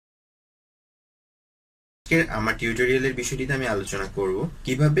আজকের আমার টিউটোরিয়ালের বিষয়টিতে আমি আলোচনা করব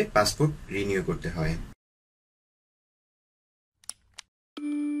কিভাবে পাসপোর্ট রিনিউ করতে হয়।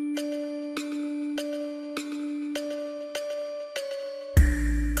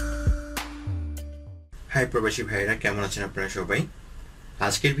 হাই প্রবাসী ভাইরা, কেমন আছেন আপনারা সবাই?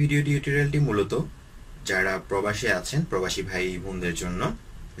 আজকের ভিডিও টিউটোরিয়ালটি মূলত যারা প্রবাসী আছেন, প্রবাসী ভাই বোনদের জন্য।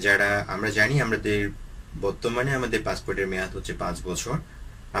 যারা আমরা জানি আমাদের বর্তমানে আমাদের পাসপোর্টের মেয়াদ হচ্ছে 5 বছর।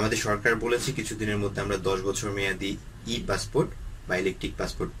 আমাদের সরকার বলেছে কিছুদিনের মধ্যে আমরা 10 বছর মেয়াদি ই পাসপোর্ট বা ইলেকট্রিক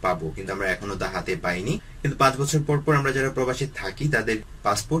পাসপোর্ট পাবো, কিন্তু আমরা এখনো তা হাতে পাইনি। কিন্তু 5 বছর পর পর আমরা যারা প্রবাসী থাকি তাদের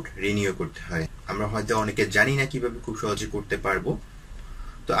পাসপোর্ট রিনিউ করতে হয়। আমরা হয়তো অনেকে জানি না কিভাবে খুব সহজে করতে পারবো।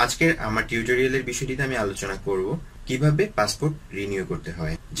 তো আজকের আমার টিউটোরিয়ালের বিষয়টিতে আমি আলোচনা করব কিভাবে পাসপোর্ট রিনিউ করতে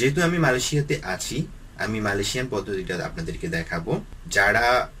হয়। যেহেতু আমি মালয়েশিয়াতে আছি, আমি মালয়েশিয়ান পদ্ধতিটা আপনাদেরকে দেখাবো। যারা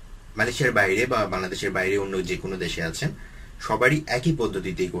মালয়েশিয়ার বাইরে বা বাংলাদেশের বাইরে অন্য যে কোনো দেশে আছেন, সবারই একই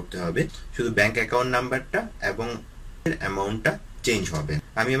পদ্ধতিতেই করতে হবে, শুধু ব্যাংক অ্যাকাউন্ট নাম্বারটা এবং অ্যামাউন্টটা চেঞ্জ হবে।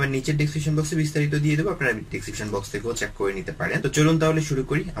 আমি আমার নিচের ডেসক্রিপশন বক্সে বিস্তারিত দিয়ে দেবো, আপনারা ডেসক্রিপশন বক্স থেকেও চেক করে নিতে পারেন। তো চলুন তাহলে শুরু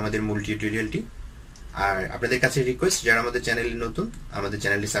করি আমাদের মূল টিউটোরিয়ালটি। আর আপনাদের কাছে রিকোয়েস্ট, যারা আমাদের চ্যানেলে নতুন, আমাদের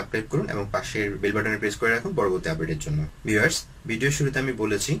চ্যানেলটি সাবস্ক্রাইব করুন এবং পাশের বেল বাটনে প্রেস করে রাখুন পরবর্তী আপডেটের জন্য। ভিউয়ার্স, ভিডিওর শুরুতে আমি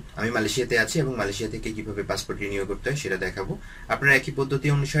বলেছি আমি মালয়েশিয়াতে আছি এবং মালয়েশিয়া থেকে কিভাবে পাসপোর্ট রিনিউ করতে হয় সেটা দেখাবো। আপনারা একই পদ্ধতি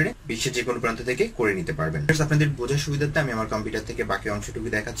অনুসারে বিশ্বের যে কোনো প্রান্ত থেকে করে নিতে পারবেন। আপনাদের বোঝার সুবিধার্থে আমি আমার কম্পিউটার থেকে বাকি অংশটুকু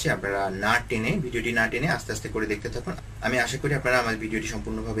দেখাচ্ছি। আপনারা না টেনে, ভিডিওটি না টেনে আস্তে আস্তে করে দেখতে থাকুন। আমি আশা করি আপনারা আমার ভিডিওটি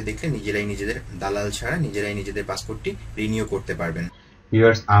সম্পূর্ণভাবে দেখলে নিজেরাই নিজেদের দালাল ছাড়া নিজেরাই নিজেদের পাসপোর্টটি রিনিউ করতে পারবেন।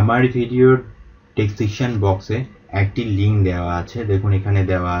 ভিউয়ার্স, আমার ভিডিওর ডেসক্রিপশন বক্সে একটি লিংক দেওয়া আছে। দেখুন, এখানে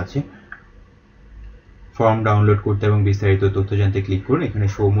দেওয়া আছে ফর্ম ডাউনলোড করতে এবং বিস্তারিত তথ্য জানতে ক্লিক করুন। এখানে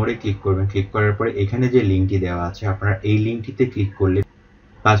শো মোরে ক্লিক করবেন। ক্লিক করার পরে এখানে যে লিংকটি দেওয়া আছে, আপনারা এই লিংকটিতে ক্লিক করলে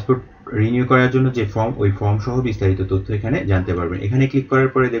পাসপোর্ট রিনিউ করার জন্য যে ফর্ম, ওই ফর্ম সহ বিস্তারিত তথ্য এখানে জানতে পারবেন। এখানে ক্লিক করার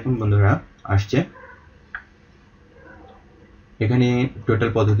পরে দেখুন বন্ধুরা, আসছে এখানে টোটাল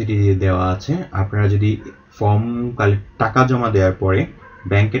পদ্ধতিটি দেওয়া আছে। আপনারা যদি ফর্ম টাকা জমা দেওয়ার পরে,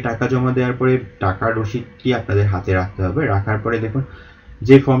 ব্যাংকে টাকা জমা দেওয়ার পরে টাকার রসিদটি আপনাদের হাতে রাখতে হবে। রাখার পরে দেখুন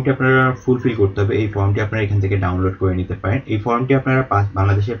যে ফর্মটি আপনারা ফুলফিল করতে হবে, এই ফর্মটি আপনারা এখান থেকে ডাউনলোড করে নিতে পারেন। এই ফর্মটি আপনারা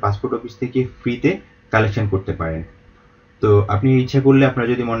বাংলাদেশের পাসপোর্ট অফিস থেকে ফ্রিতে কালেকশন করতে পারেন। তো আপনি ইচ্ছা করলে, আপনারা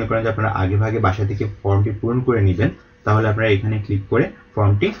যদি মনে করেন যে আপনারা আগে ভাগে বাসা থেকে ফর্মটি পূরণ করে নেবেন, তাহলে আপনারা এখানে ক্লিক করে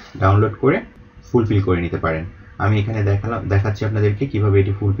ফর্মটি ডাউনলোড করে ফুলফিল করে নিতে পারেন। আমি এখানে দেখাচ্ছি আপনাদেরকে কিভাবে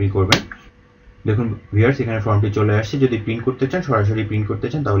এটি ফুলফিল করবেন। দেখুন ভিউয়ার্স, এখানে ফর্মটি চলে আসছে। যদি প্রিন্ট করতে চান, সরাসরি প্রিন্ট করতে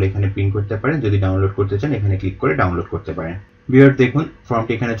চান, তাহলে এখানে প্রিন্ট করতে পারেন। যদি ডাউনলোড করতে চান, এখানে ক্লিক করে ডাউনলোড করতে পারেন। ভিউয়ার্স দেখুন,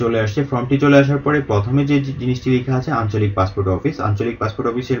 ফর্মটি এখানে চলে আসছে। ফর্মটি চলে আসার পরে প্রথমে যে জিনিসটি লেখা আছে আঞ্চলিক পাসপোর্ট অফিস, আঞ্চলিক পাসপোর্ট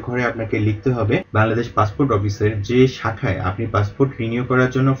অফিসের ঘরে আপনাকে লিখতে হবে বাংলাদেশ পাসপোর্ট অফিসের যে শাখায় আপনি পাসপোর্ট রিনিউ করার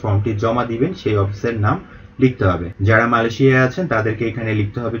জন্য ফর্মটি জমা দিবেন, সেই অফিসের নাম লিখতে হবে। যারা মালয়েশিয়ায় আছেন তাদেরকে এখানে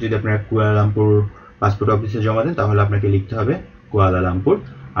লিখতে হবে। যদি আপনারা কুয়ালালামপুর পাসপোর্ট অফিসে জমা দেন, তাহলে আপনাকে লিখতে হবে কুয়ালালামপুর।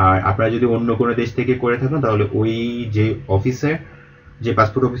 আর আপনারা যদি অন্য কোনো দেশ থেকে করে থাকেন, তাহলে ওই যে অফিসে, যে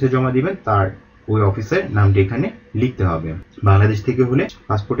পাসপোর্ট অফিসে জমা দিবেন, তার ওই অফিসের নামটি এখানে লিখতে হবে। বাংলাদেশ থেকে হলে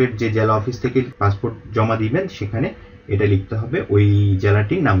পাসপোর্টের যে জেলা অফিস থেকে পাসপোর্ট জমা দিবেন, সেখানে এটা লিখতে হবে, ওই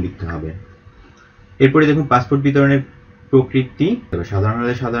জেলাটির নাম লিখতে হবে। এরপরে দেখুন পাসপোর্ট বিতরণের প্রকৃতি, সাধারণ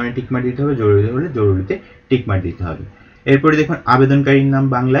হলে সাধারণে টিকমার্ক দিতে হবে, জরুরি হলে জরুরিতে টিকমার্ক দিতে হবে। এরপরে দেখুন আবেদনকারীর নাম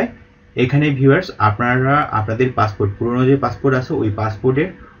বাংলায়। এখানে ভিউয়ার্স, আপনারা আপনাদের পাসপোর্ট, পুরনো যে পাসপোর্ট আছে, ওই পাসপোর্টের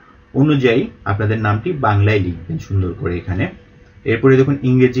অনুযায়ী আপনাদের নামটি বাংলায় লিখবেন সুন্দর করে এখানে। এরপরে দেখুন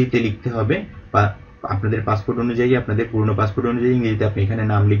ইংরেজিতে লিখতে হবে, আপনাদের পাসপোর্ট অনুযায়ী, আপনাদের পুরনো পাসপোর্ট অনুযায়ী ইংরেজিতে আপনি এখানে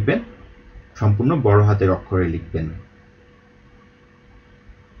নাম লিখবেন, সম্পূর্ণ বড় হাতের অক্ষরে লিখবেন।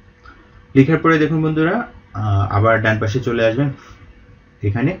 লেখার পরে দেখুন বন্ধুরা, আবার ডান পাশে চলে আসবেন।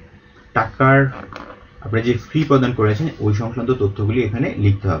 এখানে টাকার আপনি যে ফি প্রদান করেছেন, ওই সংক্রান্ত তথ্যগুলি এখানে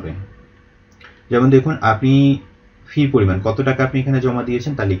লিখতে হবে। যেমন দেখুন, আপনি ফির পরিমাণ কত টাকা আপনি এখানে জমা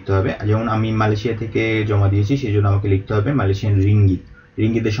দিয়েছেন তা লিখতে হবে। যেমন আমি মালয়েশিয়া থেকে জমা দিয়েছি, সেই জন্য আমাকে লিখতে হবে মালয়েশিয়ান রিঙ্গিত।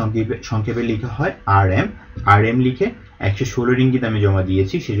 রিঙ্গিতের সংক্ষেপে লিখা হয় RM। RM লিখে 116 রিঙ্গিত আমি জমা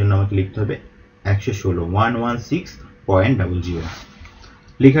দিয়েছি, সেই জন্য আমাকে লিখতে হবে 116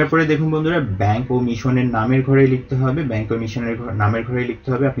 লেখার পরে দেখুন বন্ধুরা, ব্যাংক ও মিশনের নামের ঘরে লিখতে হবে। ব্যাংক ও মিশনের নামের ঘরে লিখতে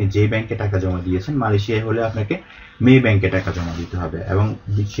হবে আপনি যে ব্যাংকে টাকা জমা দিয়েছেন। মালয়েশিয়ায় হলে আপনাকে মে ব্যাংকে টাকা জমা দিতে হবে, এবং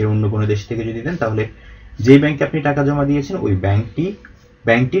বিশ্বের অন্য কোনো দেশ থেকে যদি দেন, তাহলে যে ব্যাংকে আপনি টাকা জমা দিয়েছেন ওই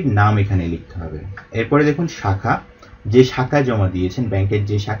ব্যাংকটির নাম এখানে লিখতে হবে। এরপরে দেখুন শাখা, যে শাখায় জমা দিয়েছেন, ব্যাংকের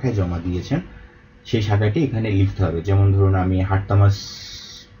যে শাখায় জমা দিয়েছেন, সেই শাখাটি এখানে লিখতে হবে। যেমন ধরুন আমি হাটতামাস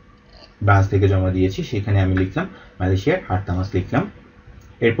ব্রাঞ্চ থেকে জমা দিয়েছি, সেখানে আমি লিখলাম মালয়েশিয়ার হাটতামাস লিখলাম।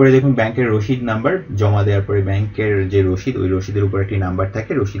 এরপরে দেখুন ব্যাংকের রসিদ নাম্বার, জমা দেওয়ার পরে ব্যাংকের যে রসিদ, ওই রসিদের উপর একটি নাম্বার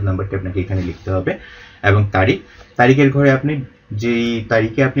থাকে, রসিদ নাম্বারটি আপনাকে এখানে লিখতে হবে। এবং তারিখের ঘরে আপনি যেই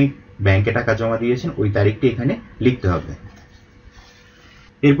তারিখে আপনি ব্যাংকে টাকা জমা দিয়েছেন ওই তারিখটি এখানে লিখতে হবে।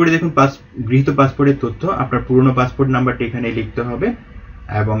 এরপরে দেখুন গৃহীত পাসপোর্টের তথ্য, আপনার পুরনো পাসপোর্ট নাম্বারটি এখানে লিখতে হবে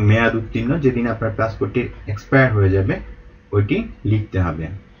এবং মেয়াদ উত্তীর্ণ যেদিন আপনার পাসপোর্টটি এক্সপায়ার হয়ে যাবে ওইটি লিখতে হবে।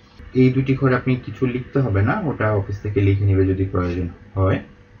 এই দুটি ঘরে আপনি কিছু লিখতে হবে না, ওটা অফিস থেকে লিখে নেবে যদি প্রয়োজন হয়।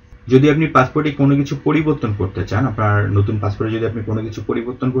 যদি আপনি পাসপোর্টে কোনো কিছু পরিবর্তন করতে চান, আপনার নতুন পাসপোর্টে যদি আপনি কোনো কিছু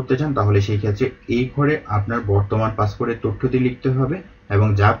পরিবর্তন করতে চান, তাহলে সেই ক্ষেত্রে এই ঘরে আপনার বর্তমান পাসপোর্টের তথ্যটি লিখতে হবে এবং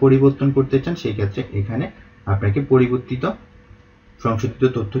যা পরিবর্তন করতে চান সেই ক্ষেত্রে এখানে আপনাকে পরিবর্তিত সংশোধিত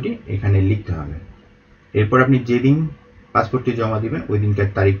তথ্যটি এখানে লিখতে হবে। এরপর আপনি যেদিন পাসপোর্টটি জমা দিবেন ওই দিনকার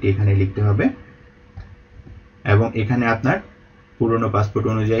তারিখটি এখানে লিখতে হবে এবং এখানে আপনার পুরনো পাসপোর্ট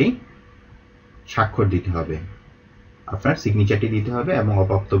অনুযায়ী স্বাক্ষর দিতে হবে, আপনার সিগনেচারটি দিতে হবে এবং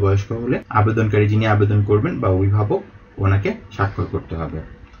অপ্রাপ্তবয়স্ক হলে আবেদনকারী যিনি আবেদন করবেন বা অভিভাবক ওনাকে স্বাক্ষর করতে হবে।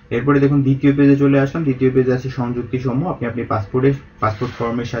 এরপরে দেখুন দ্বিতীয় পেজে চলে আসলাম। দ্বিতীয় পেজে আছে সংযুক্তি সমূহ। আপনি পাসপোর্ট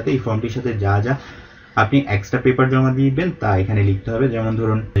ফর্মের সাথে এই ফর্মটির সাথে যা যা আপনি এক্সট্রা পেপার জমা দিবেন তা এখানে লিখতে হবে। যেমন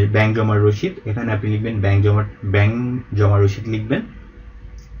ধরুন ব্যাংক জমার রসিদ, এখানে আপনি লিখবেন ব্যাংক জমা রসিদ লিখবেন।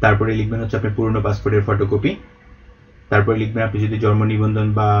 তারপরে লিখবেন হচ্ছে আপনার পুরনো পাসপোর্টের ফটোকপি। তারপরে লিখবেন আপনি যদি জন্ম নিবন্ধন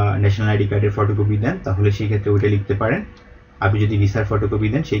বা ন্যাশনাল আইডি কার্ডের ফটোকপি দেন তাহলে সেই ক্ষেত্রে ওইটা লিখতে পারেন। আপনি যদি ভিসার ফটোকপি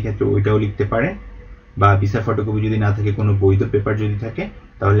দেন সেই ক্ষেত্রে ওইটাও লিখতে পারেন, বা ভিসার ফটোকপি যদি না থাকে কোনো বৈধ পেপার যদি থাকে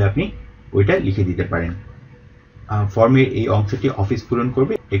তাহলে আপনি ওইটা লিখে দিতে পারেন। ফর্মের এই অংশটি অফিস পূরণ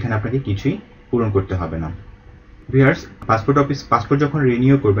করবে, এখানে আপনাকে কিছুই পূরণ করতে হবে না। ভিউয়ার্স, পাসপোর্ট যখন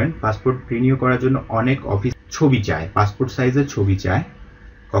রিনিউ করবেন, পাসপোর্ট রিনিউ করার জন্য অনেক অফিস ছবি চায়, পাসপোর্ট সাইজের ছবি চায়,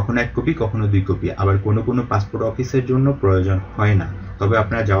 কখনো 1 কপি কখনো 2 কপি, আবার কোনো পাসপোর্ট অফিসের জন্য প্রয়োজন হয় না। তবে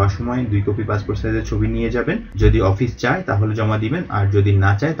আপনারা যাওয়ার সময় 2 কপি পাসপোর্ট সাইজের ছবি নিয়ে যাবেন। যদি অফিস চায় তাহলে জমা দিবেন, আর যদি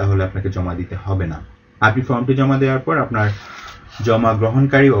না চায় তাহলে আপনাকে জমা দিতে হবে না। আপনি ফর্মটি জমা দেওয়ার পর আপনার জমা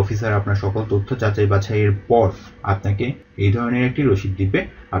গ্রহণকারী অফিসার আপনার সকল তথ্য যাচাই বাছাইয়ের পর আপনাকে এই ধরনের একটি রসিদ দিবে।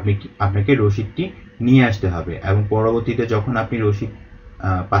 আপনাকে রসিদটি নিয়ে আসতে হবে এবং পরবর্তীতে যখন আপনি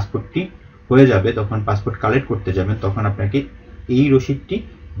পাসপোর্টটি হয়ে যাবে, তখন পাসপোর্ট কালেক্ট করতে যাবেন, তখন আপনাকে এই রসিদটি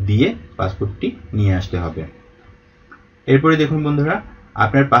দিয়ে পাসপোর্টটি নিয়ে আসতে হবে। এরপরে দেখুন বন্ধুরা,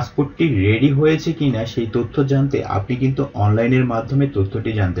 আপনার পাসপোর্টটি রেডি হয়েছে কিনা সেই তথ্য জানতে আপনি কিন্তু অনলাইনের মাধ্যমে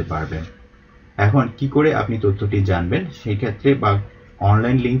তথ্যটি জানতে পারবেন। এখন কি করে আপনি তথ্যটি জানবেন সেই ক্ষেত্রে বা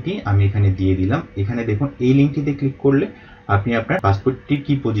অনলাইন লিঙ্কটি আমি এখানে দিয়ে দিলাম। এখানে দেখুন এই লিঙ্কটিতে ক্লিক করলে আপনি আপনার পাসপোর্টটি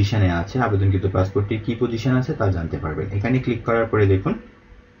কি পজিশনে আছে, আবেদনকৃত পাসপোর্টটি কি পজিশনে আছে তা জানতে পারবেন। এখানে ক্লিক করার পরে দেখুন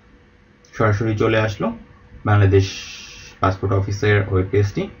সরাসরি চলে আসলো বাংলাদেশ পাসপোর্ট অফিসের ওয়েব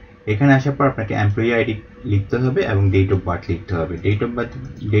পেজটি। এখানে আসার পর আপনাকে এমপ্লয়ি আইডি লিখতে হবে এবং ডেট অফ বার্থ লিখতে হবে। ডেট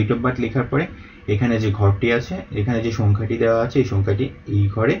অফ বার্থ লেখার পরে এখানে যে ঘরটি আছে, এখানে যে সংখ্যাটি দেওয়া আছে এই সংখ্যাটি এই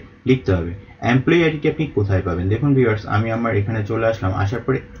ঘরে লিখতে হবে। এমপ্লয়ি আইডিটি আপনি কোথায় পাবেন? দেখুন ভিউয়ার্স, আমি আমার এখানে চলে আসলাম। আসার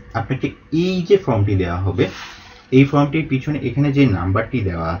পরে আপনাকে এই যে ফর্মটি দেওয়া হবে, এই ফর্মটির পিছনে এখানে যে নাম্বারটি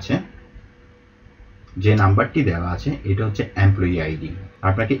দেওয়া আছে এটা হচ্ছে এমপ্লয়ি আইডি।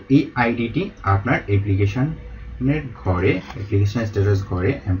 আপনাকে এই আইডিটি আপনার অ্যাপ্লিকেশন স্ট্যাটাস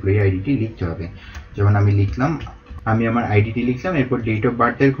ঘরে এমপ্লয়ি আইডিটি লিখতে হবে। যেমন আমি আমার আইডিটি লিখলাম। এরপর ডেট অফ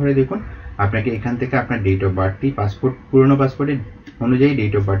বার্থের ঘরে দেখুন আপনাকে এখান থেকে আপনার ডেট অফ বার্থটি পুরনো পাসপোর্টের অনুযায়ী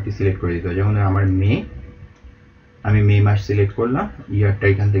ডেট অফ বার্থটি সিলেক্ট করে দিতে হবে। যেমন আমি মে মাস সিলেক্ট করলাম, ইয়ারটা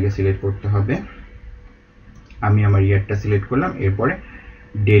এখান থেকে সিলেক্ট করতে হবে। আমি আমার ইয়ারটা সিলেক্ট করলাম, এরপরে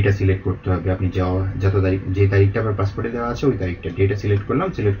ডেটা সিলেক্ট করতে হবে। আপনি যে তারিখটা আপনার পাসপোর্টে দেওয়া আছে ওই তারিখটা ডেটা সিলেক্ট করলাম।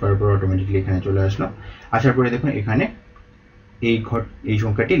 সিলেক্ট করার পর অটোমেটিকলি এখানে চলে আসলো। আসার পরে দেখুন এখানে এই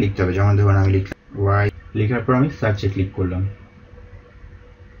সংখ্যাটি লিখতে হবে। যেমন ধরুন আমি লিখলাম ওয়াই, লেখার পর আমি সার্চে ক্লিক করলাম।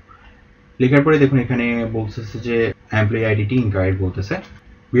 লেখার পরে দেখুন এখানে বলতেছে যে এমপ্লয়ি আইডিটি ইনকারেক্ট বলতেছে।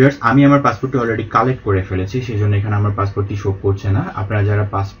 ভিউয়ার্স, আমি আমার পাসপোর্টটি অলরেডি কালেক্ট করে ফেলেছি, সেই জন্য এখানে আমার পাসপোর্টটি শো করছে না। আপনারা যারা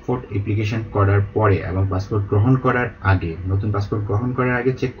পাসপোর্ট অ্যাপ্লিকেশন করার পরে এবং পাসপোর্ট গ্রহণ করার আগে, নতুন পাসপোর্ট গ্রহণ করার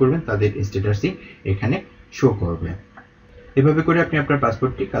আগে চেক করবেন, তাদের স্ট্যাটাসই এখানে শো করবে। এভাবে করে আপনি আপনার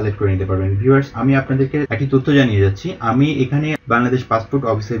পাসপোর্টটি কালেক্ট করে নিতে পারবেন। ভিউয়ার্স, আমি আপনাদেরকে একটি তথ্য জানিয়ে যাচ্ছি। আমি এখানে বাংলাদেশ পাসপোর্ট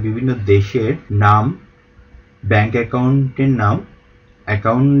অফিসের বিভিন্ন দেশের নাম, ব্যাংক অ্যাকাউন্টের নাম,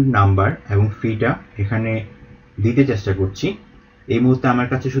 অ্যাকাউন্ট নাম্বার এবং ফিটা এখানে দিতে চেষ্টা করছি। এই মুহূর্তে আমার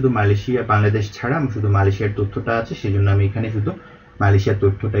কাছে শুধু বাংলাদেশ ছাড়া শুধু মালয়েশিয়ার তথ্যটা আছে, সেজন্য আমি এখানে শুধু মালয়েশিয়ার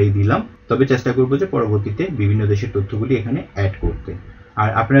তথ্যটাই দিলাম। তবে চেষ্টা করবো যে পরবর্তীতে বিভিন্ন দেশের তথ্যগুলি এখানে অ্যাড করতে। আর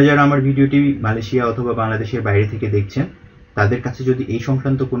আপনারা যারা আমার ভিডিওটি মালয়েশিয়া অথবা বাংলাদেশের বাইরে থেকে দেখছেন, তাদের কাছে যদি এই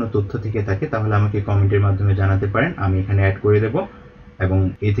সংক্রান্ত কোনো তথ্য থেকে থাকে তাহলে আমাকে কমেন্টের মাধ্যমে জানাতে পারেন, আমি এখানে অ্যাড করে দেব এবং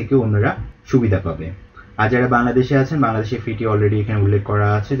এ থেকে অন্যরা সুবিধা পাবে। আর যারা বাংলাদেশে আছেন, বাংলাদেশের ফিটি অলরেডি এখানে উল্লেখ করা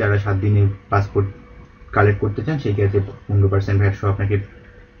আছে। যারা 7 দিনের পাসপোর্ট কালেক্ট করতে চান সেই ক্ষেত্রে 15% ভ্যাট সহ আপনাকে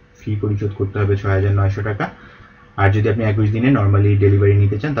ফি পরিশোধ করতে হবে 6,900 টাকা। আর যদি আপনি 21 দিনে নর্মালি ডেলিভারি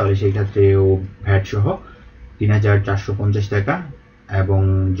নিতে চান তাহলে সেই ক্ষেত্রেও ভ্যাট সহ 3,450 টাকা এবং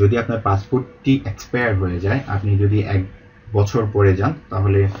যদি আপনার পাসপোর্টটি এক্সপায়ার হয়ে যায়, আপনি যদি 1 বছর পরে যান,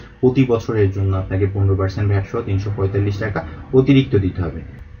 তাহলে প্রতি বছরের জন্য আপনাকে 15% ভ্যাট সহ 345 টাকা অতিরিক্ত দিতে হবে।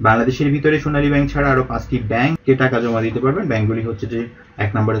 বাংলাদেশের ভিতরে সোনালী ব্যাংক ছাড়া আরো 5টি ব্যাংকে টাকা জমা দিতে পারবেন। ব্যাংকগুলি হচ্ছে যে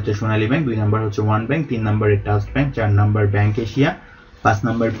 1 নম্বর হচ্ছে সোনালী ব্যাংক, 2 নম্বর হচ্ছে ওয়ান ব্যাংক, 3 নম্বরে ট্রাস্ট ব্যাংক, 4 নম্বর ব্যাংক এশিয়া, 5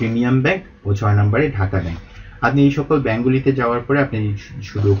 নম্বর প্রিমিয়াম ব্যাংক ও 6 নম্বরে ঢাকা ব্যাংক। আপনি এই সকল ব্যাংকগুলিতে যাওয়ার পরে আপনি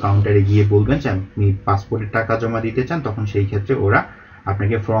শুধু কাউন্টারে গিয়ে বলবেন যে আপনি পাসপোর্টের টাকা জমা দিতে চান, তখন সেই ক্ষেত্রে ওরা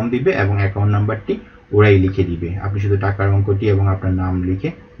আপনাকে ফর্ম দিবে এবং অ্যাকাউন্ট নাম্বারটি ওরাই লিখে দিবে। আপনি শুধু টাকার অঙ্কটি এবং আপনার নাম লিখে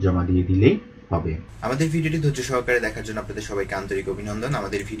জমা দিয়ে দিলেই হবে। আমাদের ভিডিওটি ধৈর্য সহকারে দেখার জন্য আপনাদের সবাইকে আন্তরিক অভিনন্দন।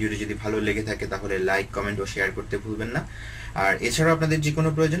 আমাদের ভিডিওটি যদি ভালো লেগে থাকে তাহলে লাইক, কমেন্ট ও শেয়ার করতে ভুলবেন না। আর এছাড়াও আপনাদের যে কোনো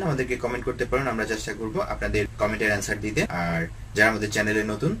প্রয়োজন আমাদেরকে কমেন্ট করতে পারেন, আমরা চেষ্টা করব আপনাদের কমেন্টের অ্যান্সার দিতে। আর যারা আমাদের চ্যানেলে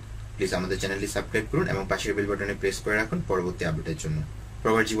নতুন, প্লিজ আমাদের চ্যানেলটি সাবস্ক্রাইব করুন এবং পাশের বেল বাটনে প্রেস করে রাখুন পরবর্তী আপডেটের জন্য।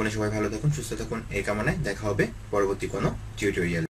 প্রবাস জীবনে সবাই ভালো থাকুন, সুস্থ থাকুন এই কামনায় দেখা হবে পরবর্তী কোনো টিউটোরিয়াল।